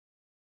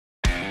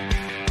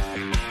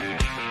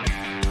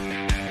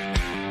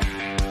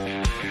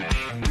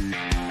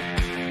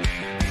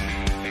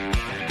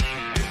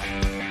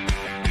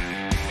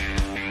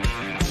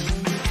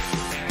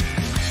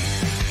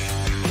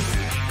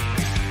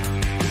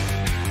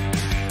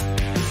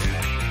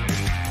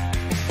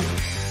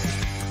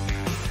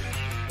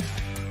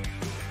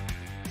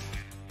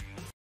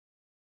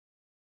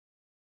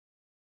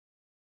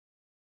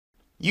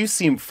You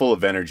seem full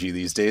of energy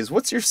these days.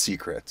 What's your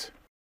secret?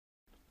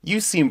 You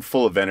seem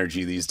full of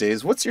energy these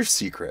days. What's your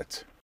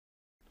secret?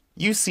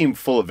 You seem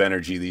full of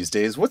energy these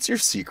days. What's your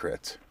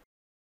secret?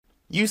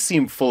 You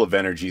seem full of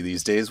energy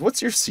these days.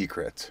 What's your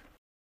secret?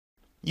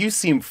 You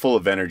seem full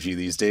of energy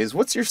these days.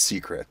 What's your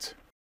secret?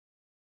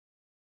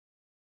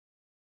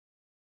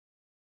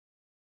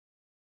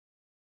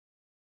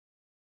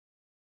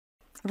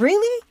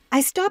 Really?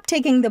 I stopped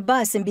taking the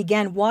bus and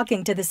began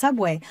walking to the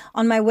subway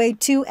on my way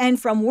to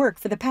and from work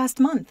for the past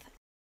month.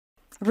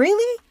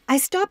 Really? I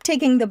stopped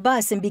taking the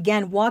bus and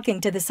began walking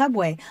to the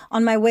subway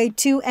on my way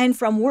to and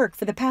from work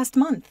for the past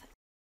month.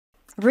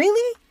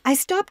 Really? I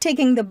stopped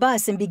taking the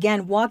bus and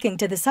began walking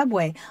to the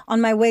subway on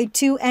my way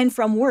to and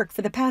from work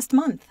for the past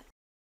month.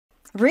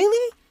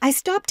 Really? I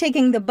stopped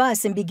taking the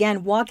bus and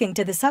began walking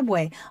to the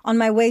subway on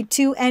my way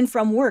to and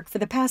from work for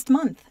the past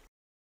month.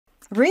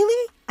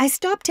 Really? I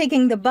stopped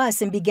taking the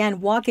bus and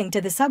began walking to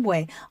the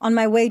subway on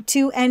my way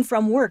to and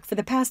from work for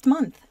the past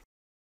month.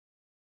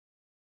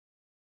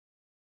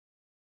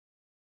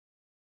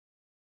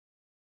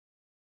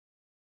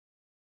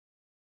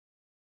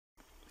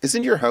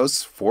 Isn't your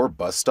house 4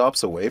 bus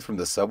stops away from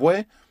the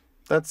subway?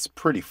 That's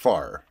pretty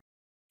far.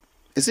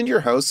 Isn't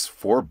your house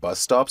 4 bus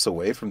stops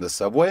away from the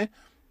subway?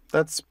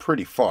 That's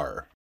pretty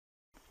far.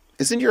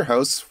 Isn't your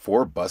house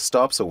 4 bus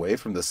stops away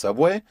from the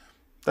subway?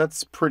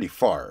 That's pretty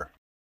far.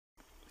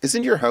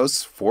 Isn't your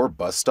house 4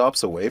 bus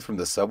stops away from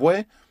the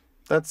subway?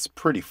 That's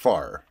pretty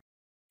far.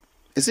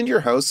 Isn't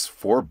your house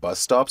 4 bus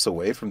stops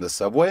away from the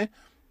subway?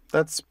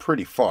 That's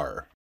pretty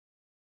far.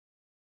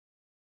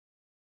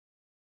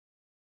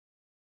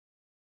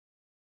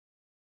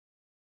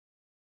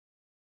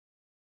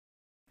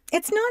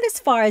 It's not as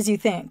far as you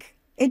think.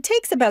 It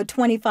takes about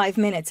 25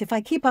 minutes if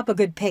I keep up a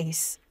good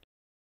pace.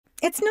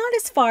 It's not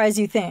as far as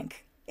you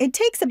think. It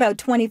takes about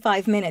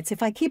 25 minutes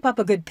if I keep up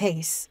a good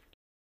pace.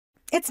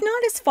 It's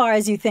not as far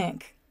as you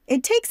think.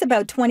 It takes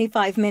about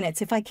 25 minutes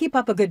if I keep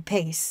up a good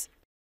pace.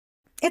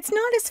 It's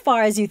not as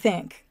far as you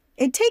think.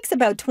 It takes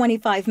about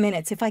 25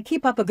 minutes if I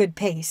keep up a good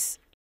pace.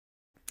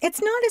 It's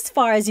not as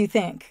far as you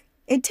think.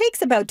 It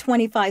takes about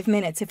 25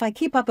 minutes if I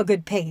keep up a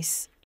good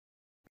pace.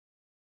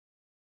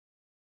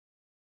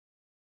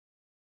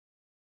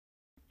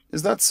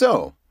 Is that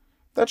so?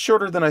 That's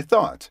shorter than I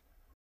thought.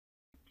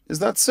 Is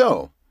that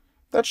so?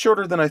 That's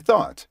shorter than I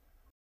thought.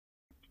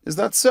 Is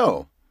that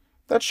so?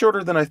 That's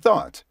shorter than I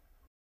thought.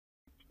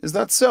 Is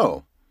that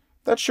so?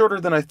 That's shorter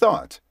than I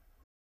thought.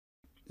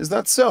 Is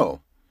that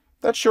so?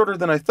 That's shorter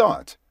than I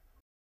thought.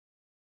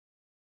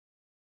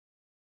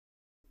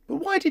 But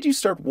why did you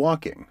start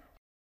walking?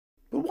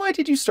 But why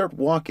did you start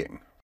walking?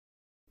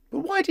 But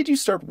why did you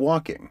start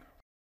walking?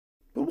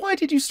 But why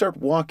did you start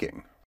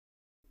walking?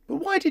 But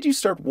why did you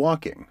start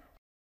walking?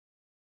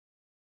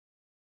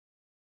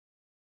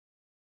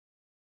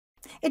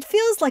 It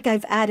feels like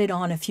I've added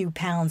on a few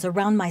pounds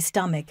around my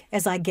stomach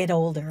as I get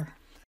older.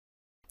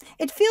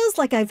 It feels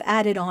like I've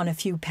added on a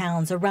few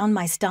pounds around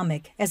my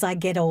stomach as I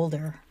get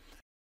older.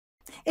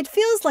 It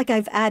feels like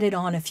I've added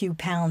on a few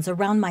pounds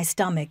around my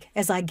stomach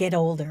as I get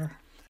older.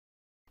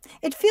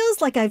 It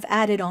feels like I've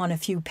added on a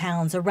few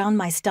pounds around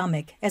my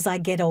stomach as I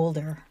get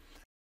older.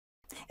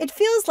 It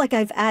feels like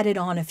I've added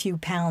on a few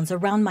pounds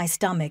around my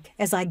stomach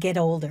as I get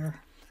older.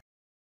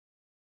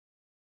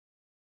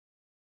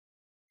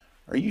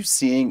 Are you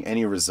seeing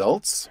any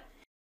results?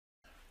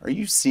 Are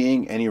you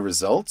seeing any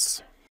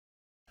results?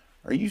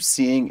 Are you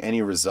seeing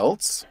any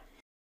results?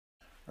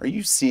 Are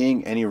you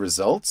seeing any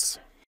results?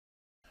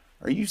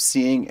 Are you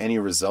seeing any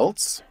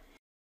results?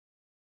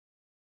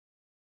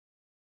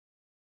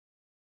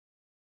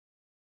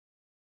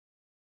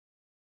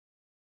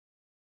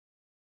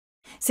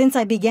 Since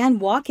I began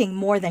walking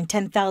more than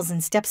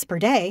 10,000 steps per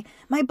day,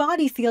 my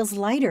body feels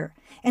lighter,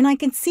 and I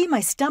can see my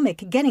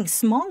stomach getting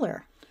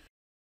smaller.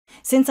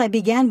 Since I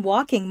began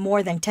walking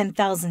more than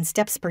 10,000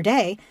 steps per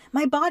day,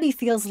 my body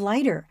feels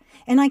lighter,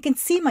 and I can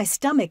see my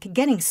stomach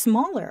getting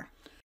smaller.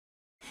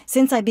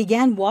 Since I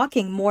began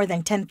walking more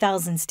than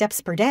 10,000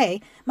 steps per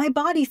day, my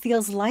body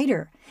feels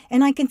lighter,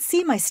 and I can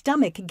see my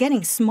stomach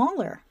getting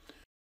smaller.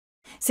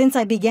 Since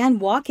I began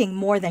walking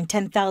more than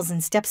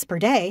 10,000 steps per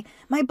day,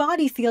 my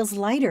body feels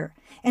lighter,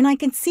 and I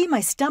can see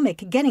my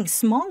stomach getting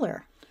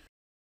smaller.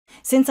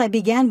 Since I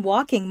began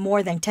walking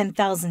more than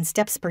 10,000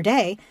 steps per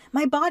day,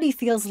 my body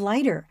feels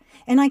lighter,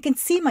 and I can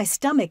see my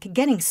stomach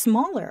getting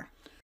smaller.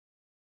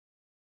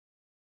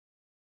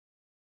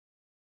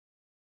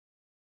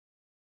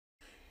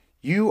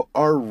 You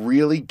are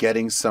really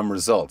getting some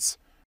results.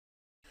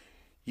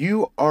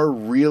 You are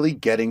really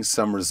getting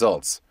some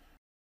results.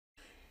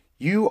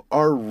 You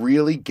are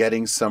really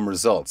getting some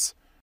results.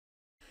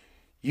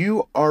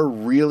 You are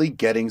really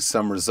getting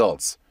some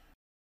results.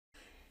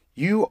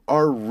 You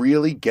are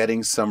really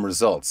getting some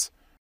results.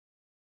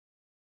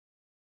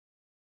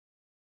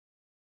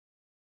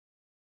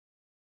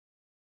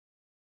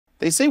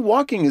 They say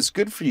walking is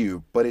good for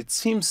you, but it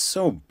seems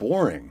so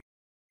boring.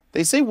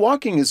 They say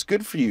walking is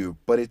good for you,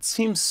 but it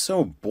seems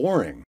so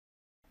boring.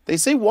 They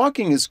say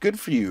walking is good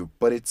for you,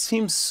 but it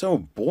seems so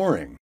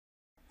boring.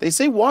 They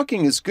say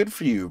walking is good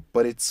for you,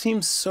 but it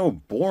seems so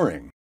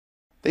boring.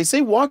 They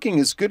say walking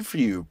is good for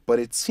you, but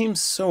it seems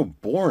so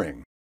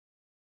boring.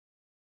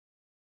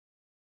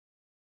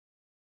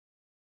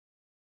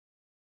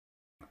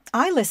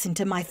 I listen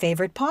to my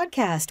favorite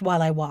podcast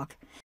while I walk.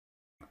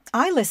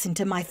 I listen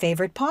to my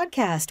favorite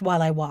podcast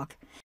while I walk.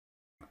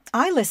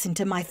 I listen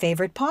to my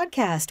favorite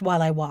podcast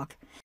while I walk.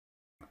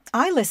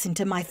 I listen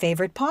to my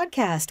favorite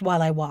podcast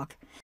while I walk.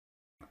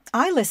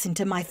 I listen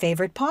to my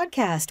favorite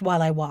podcast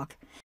while I walk.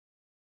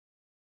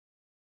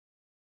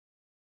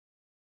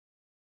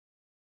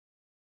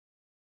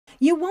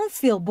 You won't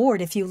feel bored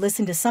if you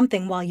listen to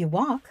something while you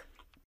walk.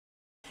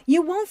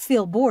 You won't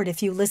feel bored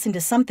if you listen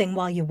to something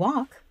while you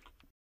walk.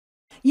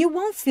 You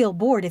won't feel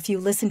bored if you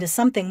listen to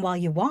something while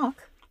you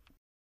walk.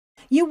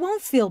 You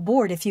won't feel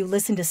bored if you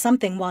listen to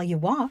something while you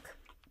walk.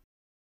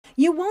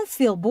 You won't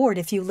feel bored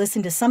if you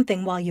listen to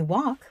something while you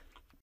walk.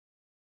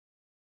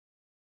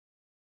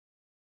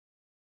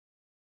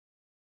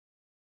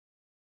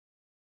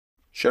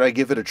 Should I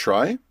give it a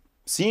try?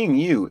 Seeing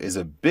you is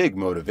a big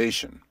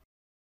motivation.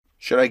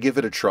 Should I give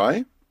it a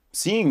try?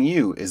 Seeing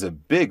you is a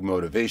big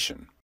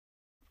motivation.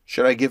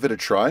 Should I give it a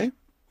try?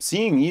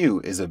 Seeing you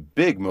is a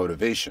big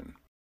motivation.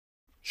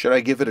 Should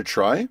I give it a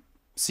try?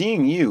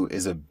 Seeing you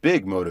is a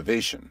big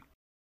motivation.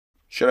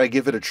 Should I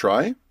give it a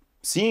try?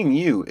 Seeing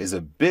you is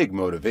a big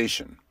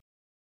motivation.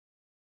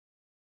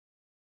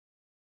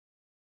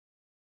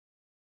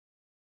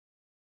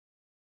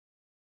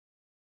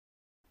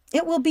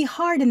 It will be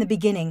hard in the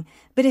beginning,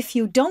 but if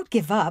you don't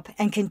give up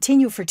and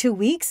continue for 2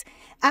 weeks,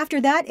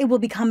 after that it will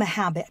become a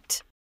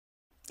habit.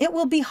 It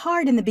will be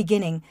hard in the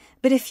beginning,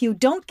 but if you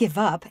don't give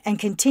up and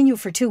continue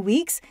for 2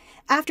 weeks,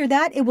 after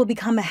that it will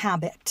become a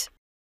habit.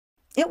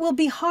 It will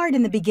be hard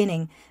in the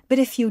beginning, but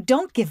if you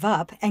don't give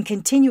up and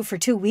continue for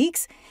 2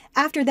 weeks,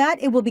 after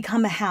that it will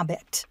become a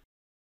habit.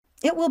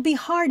 It will be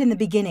hard in the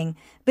beginning,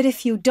 but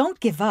if you don't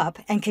give up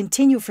and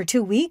continue for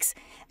 2 weeks,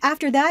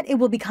 after that it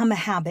will become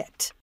a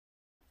habit.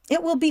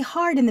 It will be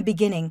hard in the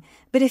beginning,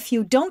 but if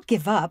you don't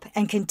give up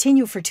and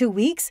continue for 2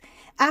 weeks,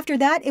 after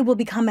that it will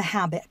become a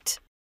habit.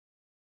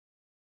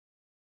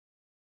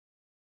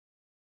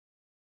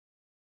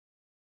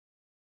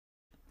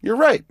 You're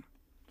right.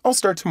 I'll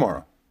start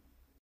tomorrow.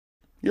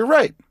 You're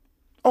right.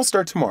 I'll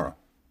start tomorrow.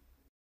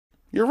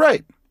 You're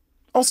right.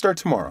 I'll start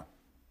tomorrow.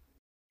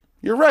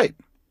 You're right.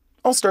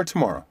 I'll start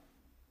tomorrow.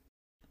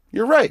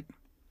 You're right.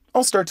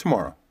 I'll start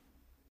tomorrow.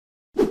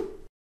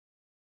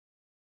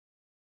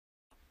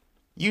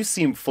 You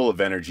seem full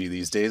of energy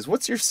these days.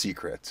 What's your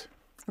secret?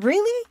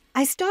 Really?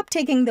 I stopped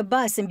taking the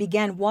bus and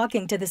began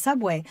walking to the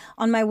subway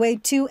on my way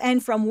to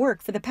and from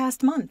work for the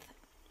past month.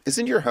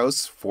 Isn't your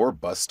house 4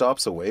 bus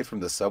stops away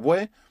from the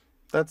subway?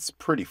 That's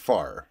pretty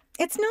far.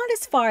 It's not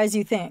as far as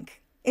you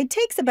think. It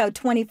takes about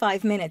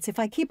 25 minutes if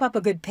I keep up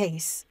a good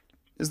pace.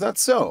 Is that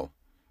so?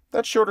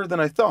 That's shorter than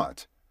I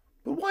thought.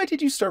 But why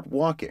did you start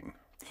walking?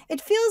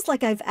 It feels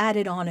like I've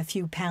added on a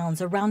few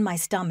pounds around my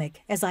stomach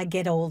as I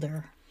get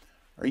older.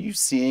 Are you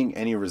seeing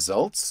any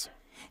results?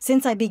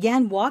 Since I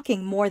began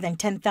walking more than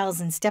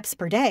 10,000 steps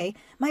per day,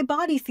 my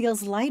body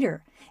feels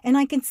lighter, and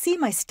I can see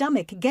my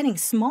stomach getting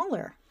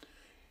smaller.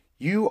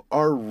 You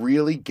are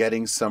really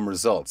getting some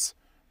results.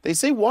 They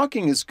say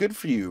walking is good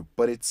for you,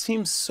 but it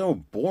seems so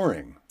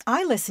boring.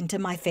 I listen to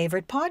my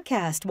favorite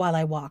podcast while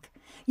I walk.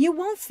 You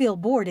won't feel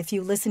bored if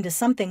you listen to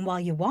something while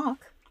you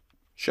walk.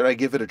 Should I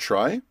give it a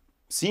try?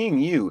 Seeing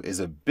you is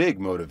a big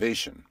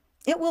motivation.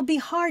 It will be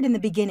hard in the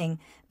beginning,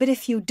 but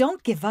if you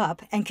don't give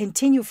up and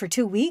continue for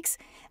 2 weeks,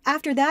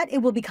 after that it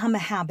will become a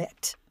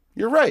habit.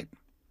 You're right.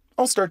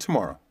 I'll start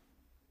tomorrow.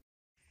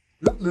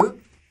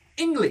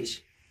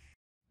 룩룩잉글리쉬